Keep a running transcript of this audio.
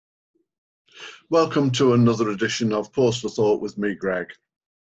Welcome to another edition of Pause for Thought with me, Greg.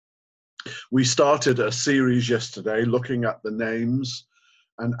 We started a series yesterday looking at the names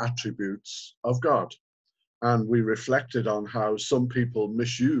and attributes of God. And we reflected on how some people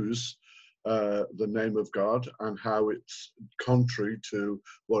misuse the name of God and how it's contrary to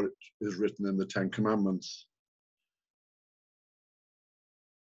what is written in the Ten Commandments.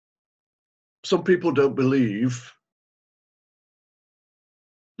 Some people don't believe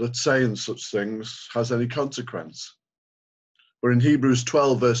that saying such things has any consequence. But in Hebrews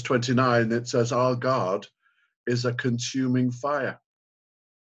 12, verse 29, it says, our God is a consuming fire.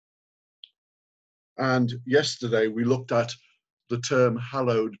 And yesterday we looked at the term,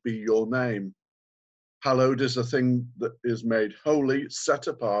 hallowed be your name. Hallowed is a thing that is made holy, set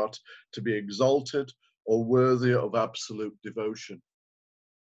apart, to be exalted or worthy of absolute devotion.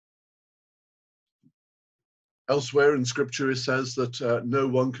 Elsewhere in Scripture it says that no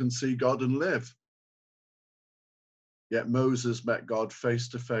one can see God and live. Yet Moses met God face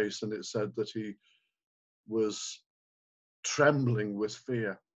to face, and it said that he was trembling with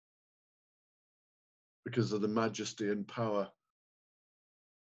fear because of the majesty and power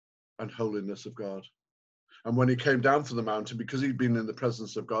and holiness of God. And when he came down from the mountain, because he'd been in the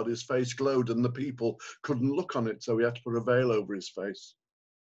presence of God, his face glowed and the people couldn't look on it, so he had to put a veil over his face.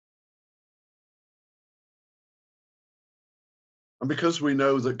 And because we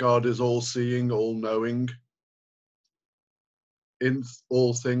know that God is all-seeing, all-knowing, in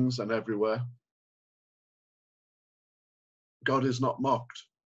all things and everywhere, God is not mocked,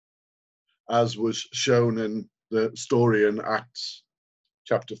 as was shown in the story in Acts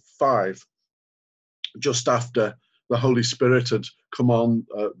chapter 5, just after the Holy Spirit had come on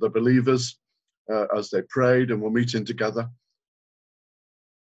the believers as they prayed and were meeting together.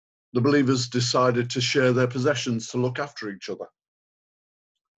 The believers decided to share their possessions to look after each other.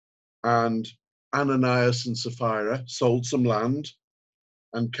 And Ananias and Sapphira sold some land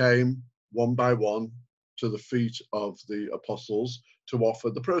and came one by one to the feet of the apostles to offer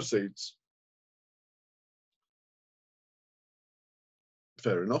the proceeds.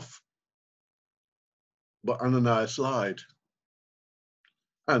 Fair enough. But Ananias lied.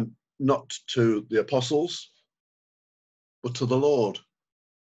 And not to the apostles, but to the Lord.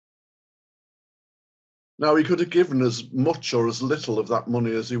 Now, he could have given as much or as little of that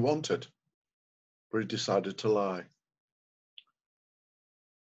money as he wanted, but he decided to lie.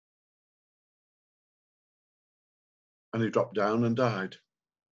 And he dropped down and died.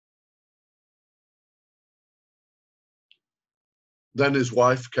 Then his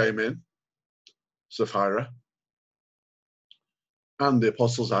wife came in, Sapphira, and the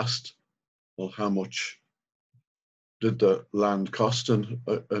apostles asked, well, how much did the land cost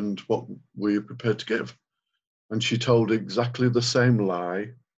and what were you prepared to give? And she told exactly the same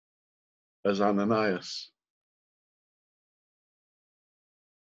lie as Ananias.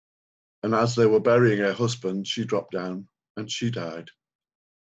 And as they were burying her husband, she dropped down and she died.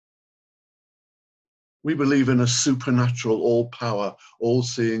 We believe in a supernatural, all-power,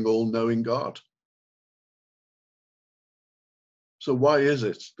 all-seeing, all-knowing God. So why is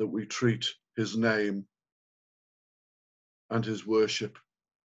it that we treat his name and his worship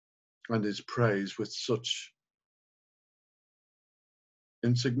and his praise with such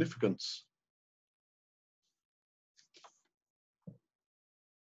insignificance?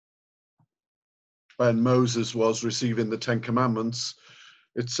 When Moses was receiving the Ten Commandments,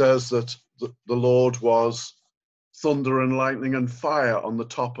 it says that the Lord was thunder and lightning and fire on the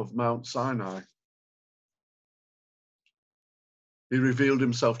top of Mount Sinai. He revealed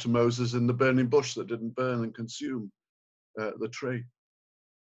himself to Moses in the burning bush that didn't burn and consume the tree.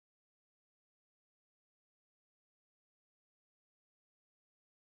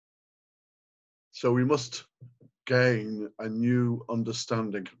 So we must gain a new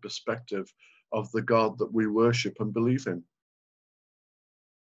understanding and perspective of the God that we worship and believe in.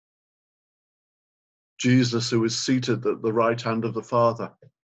 Jesus, who is seated at the right hand of the Father,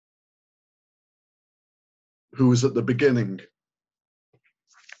 who was at the beginning.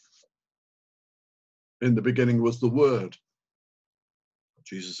 In the beginning was the Word.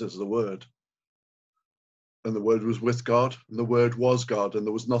 Jesus is the Word. And the Word was with God, and the Word was God, and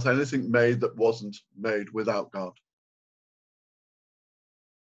there was not anything made that wasn't made without God.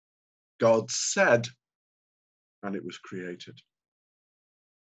 God said, and it was created.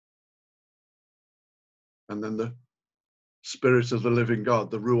 And then the Spirit of the living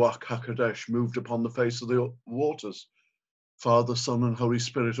God, the Ruach HaKodesh, moved upon the face of the waters. Father, Son, and Holy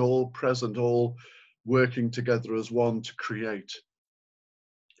Spirit, all present, all working together as one to create.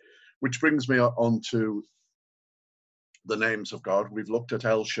 Which brings me on to the names of God. We've looked at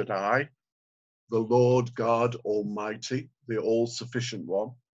El Shaddai, the Lord God Almighty, the all-sufficient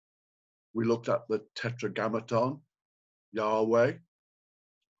one. We looked at the Tetragrammaton, Yahweh,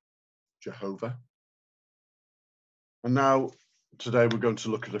 Jehovah. And now, today we're going to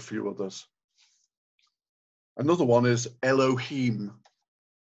look at a few others. Another one is Elohim.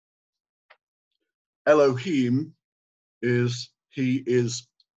 Elohim is, he is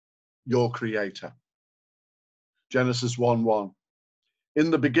your creator. Genesis 1:1.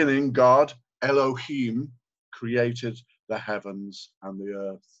 In the beginning, God, Elohim, created the heavens and the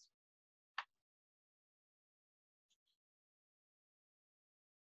earth.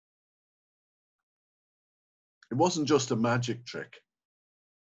 It wasn't just a magic trick.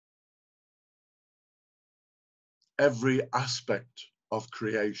 Every aspect of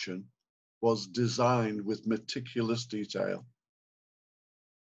creation was designed with meticulous detail.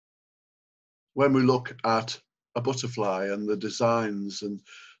 When we look at a butterfly and the designs and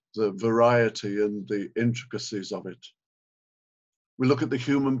the variety and the intricacies of it, we look at the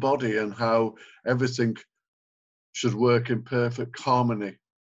human body and how everything should work in perfect harmony.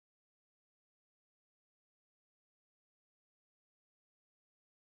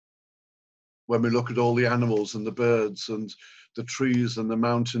 When we look at all the animals and the birds and the trees and the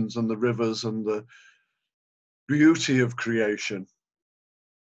mountains and the rivers and the beauty of creation,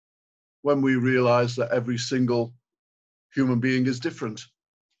 when we realize that every single human being is different,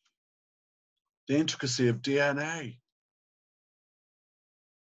 the intricacy of DNA,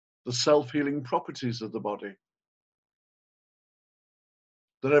 the self-healing properties of the body,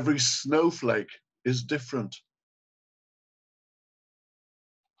 that every snowflake is different.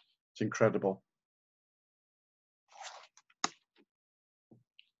 It's incredible.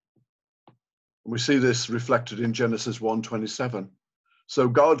 And we see this reflected in Genesis 1:27. So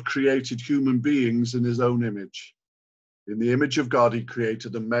God created human beings in his own image. In the image of God, he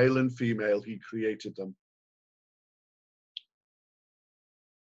created them, male and female, he created them.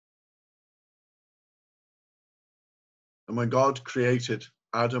 And when God created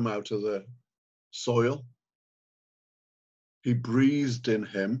Adam out of the soil, he breathed in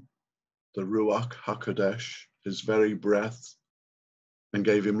him the Ruach HaKodesh, his very breath, and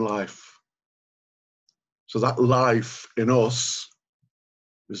gave him life. So that life in us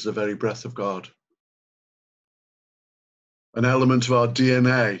is the very breath of God. An element of our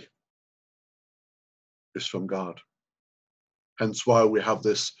DNA is from God. Hence why we have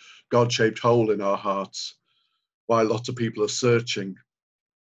this God-shaped hole in our hearts, why lots of people are searching.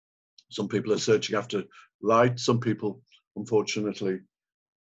 Some people are searching after light, some people, unfortunately,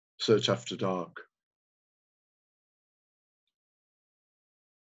 search after dark.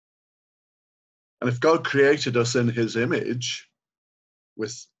 And if God created us in his image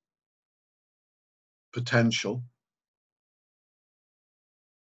with potential,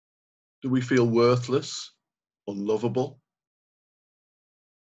 do we feel worthless, unlovable?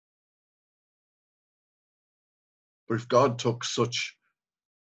 But if God took such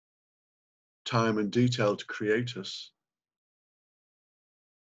time and detail to create us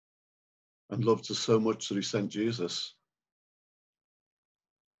and loved us so much that he sent Jesus,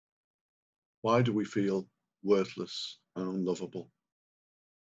 why do we feel worthless and unlovable?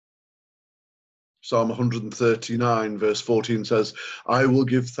 Psalm 139 verse 14 says, I will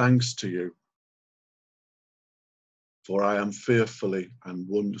give thanks to you, for I am fearfully and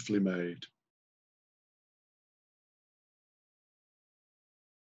wonderfully made.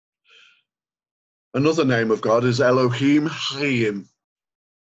 Another name of God is Elohim Chaim.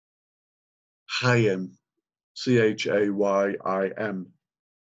 Chaim, Chaym.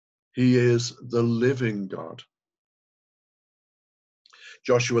 He is the living God.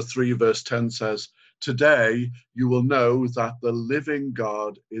 Joshua 3 verse 10 says, today you will know that the living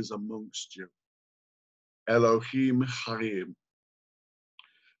God is amongst you. Elohim Chaim.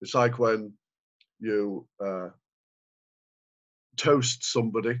 It's like when you toast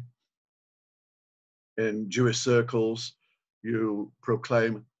somebody in Jewish circles, you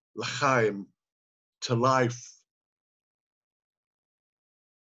proclaim l'chaim, to life.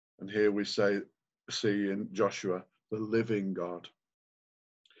 And here we see in Joshua, the living God.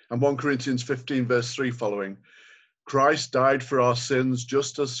 And 1 Corinthians 15 verse 3 following, Christ died for our sins,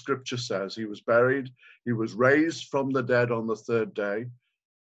 just as scripture says. He was buried, he was raised from the dead on the third day.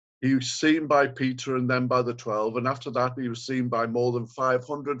 He was seen by Peter and then by the 12, and after that he was seen by more than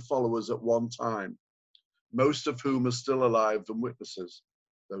 500 followers at one time, most of whom are still alive and witnesses,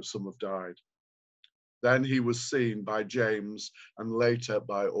 though some have died. Then he was seen by James and later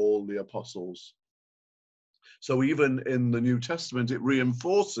by all the apostles. So even in the New Testament, it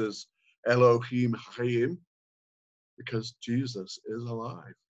reinforces Elohim Chaim, because Jesus is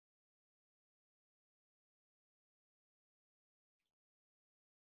alive.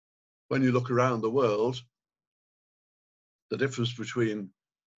 When you look around the world, the difference between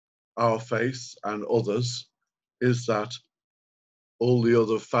our faith and others is that all the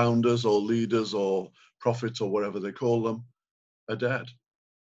other founders or leaders or prophets or whatever they call them are dead.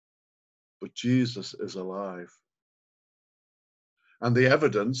 But Jesus is alive. And the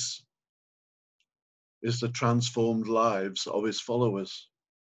evidence is the transformed lives of his followers.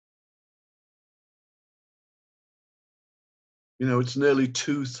 You know, it's nearly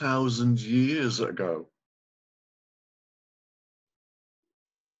 2,000 years ago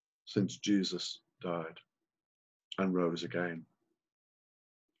since Jesus died and rose again.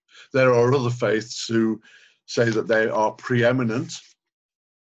 There are other faiths who say that they are preeminent,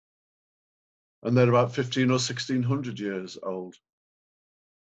 and they're about 15 or 1600 years old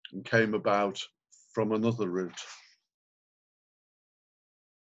and came about from another route.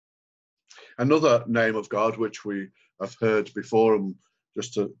 Another name of God, which we have heard before, and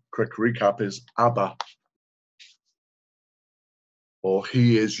just a quick recap, is Abba, or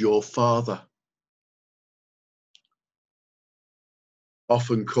He is your Father,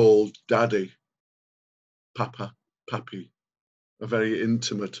 often called Daddy, Papa, Papi, a very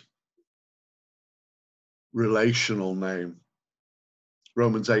intimate, relational name.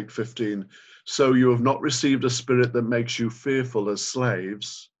 Romans 8:15, so you have not received a spirit that makes you fearful as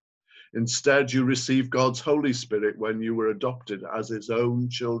slaves. Instead, you received God's Holy Spirit when you were adopted as his own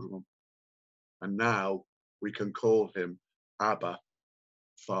children. And now we can call him Abba,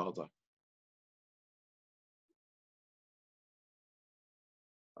 Father.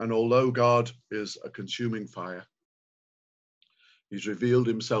 And although God is a consuming fire, he's revealed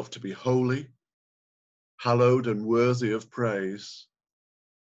himself to be holy, hallowed, and worthy of praise.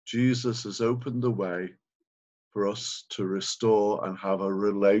 Jesus has opened the way for us to restore and have a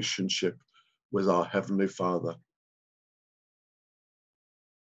relationship with our Heavenly Father,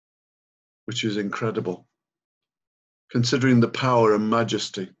 which is incredible, considering the power and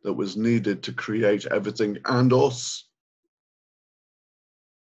majesty that was needed to create everything and us,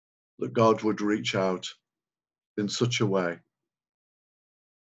 that God would reach out in such a way.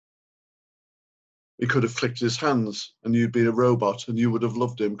 He could have clicked his hands and you'd been a robot and you would have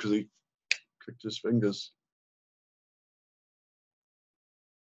loved him because he clicked his fingers.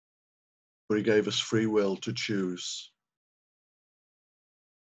 But he gave us free will to choose.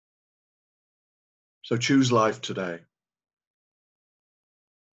 So choose life today.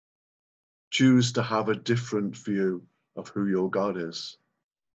 Choose to have a different view of who your God is.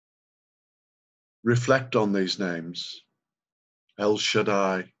 Reflect on these names: El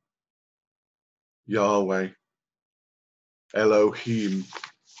Shaddai, Yahweh, Elohim,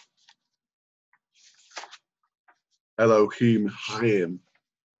 Elohim Chaim,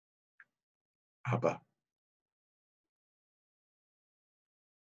 Abba,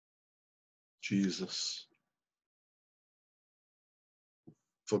 Jesus.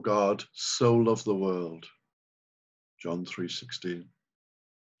 For God so loved the world, John 3:16,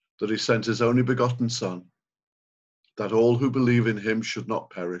 that he sent his only begotten Son, that all who believe in him should not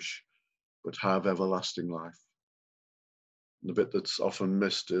perish, but have everlasting life. And the bit that's often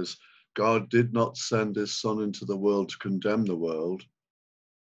missed is God did not send his Son into the world to condemn the world,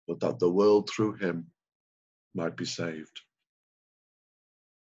 but that the world through him might be saved.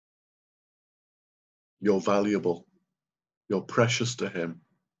 You're valuable. You're precious to him.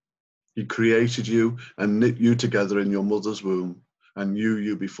 He created you and knit you together in your mother's womb and knew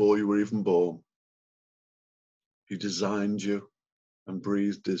you before you were even born. He designed you and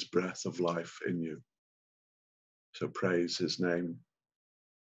breathed his breath of life in you. So praise his name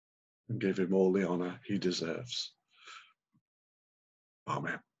and give him all the honor he deserves.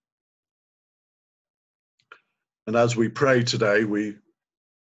 Amen. And as we pray today, we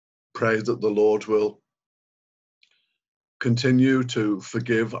pray that the Lord will continue to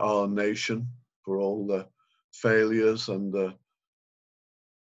forgive our nation for all the failures and the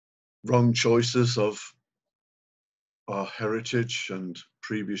wrong choices of our heritage and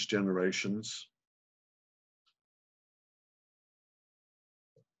previous generations.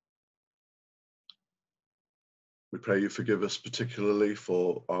 We pray you forgive us particularly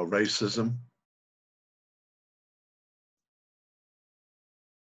for our racism,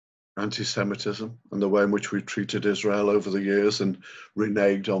 anti-Semitism, and the way in which we've treated Israel over the years and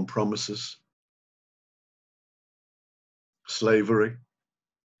reneged on promises, slavery,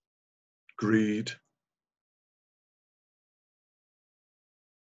 greed.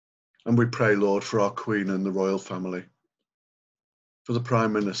 And we pray, Lord, for our Queen and the royal family, for the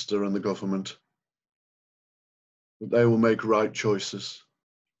Prime Minister and the government, that they will make right choices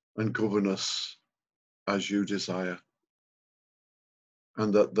and govern us as you desire.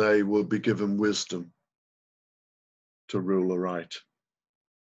 and that they will be given wisdom to rule aright.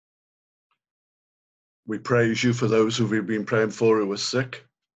 We praise you for those who we've been praying for who are sick.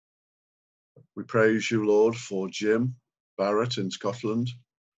 We praise you, Lord, for Jim Barrett in Scotland.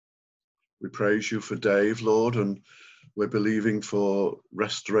 We praise you for Dave, Lord, and we're believing for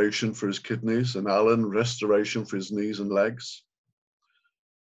restoration for his kidneys, and Alan, restoration for his knees and legs.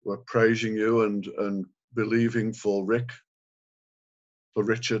 We're praising you and believing for Rick, for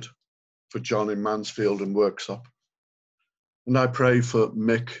Richard, for John in Mansfield and Worksop. And I pray for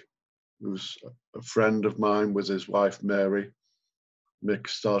Mick, who's a friend of mine with his wife, Mary. Mick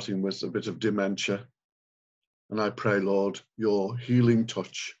starting with a bit of dementia. And I pray, Lord, your healing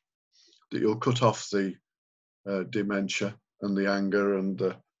touch, that you'll cut off the dementia and the anger and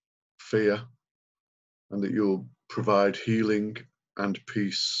the fear, and that you'll provide healing and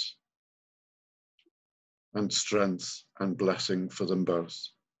peace and strength and blessing for them both.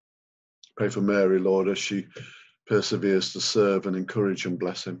 Pray for Mary, Lord, as she perseveres to serve and encourage and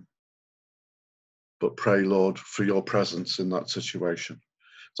bless him. But pray, Lord, for your presence in that situation.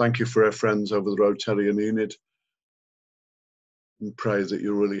 Thank you for our friends over the road, Terry and Enid, and pray that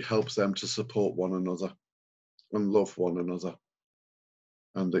you really help them to support one another and love one another,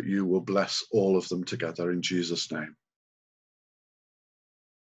 and that you will bless all of them together in Jesus' name.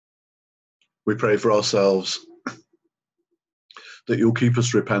 We pray for ourselves, that you'll keep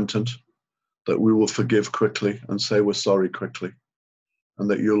us repentant, that we will forgive quickly and say we're sorry quickly, and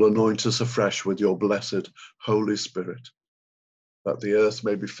that you'll anoint us afresh with your blessed Holy Spirit, that the earth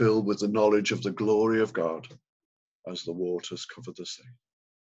may be filled with the knowledge of the glory of God as the waters cover the sea.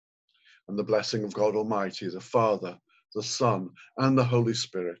 And the blessing of God Almighty, the Father, the Son, and the Holy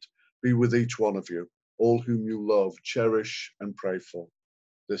Spirit be with each one of you, all whom you love, cherish, and pray for,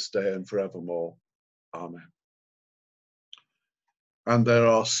 this day and forevermore. Amen. And there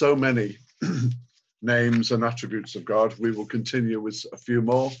are so many names and attributes of God. We will continue with a few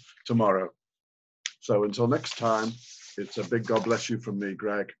more tomorrow. So until next time, it's a big God bless you from me,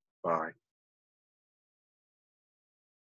 Greg. Bye.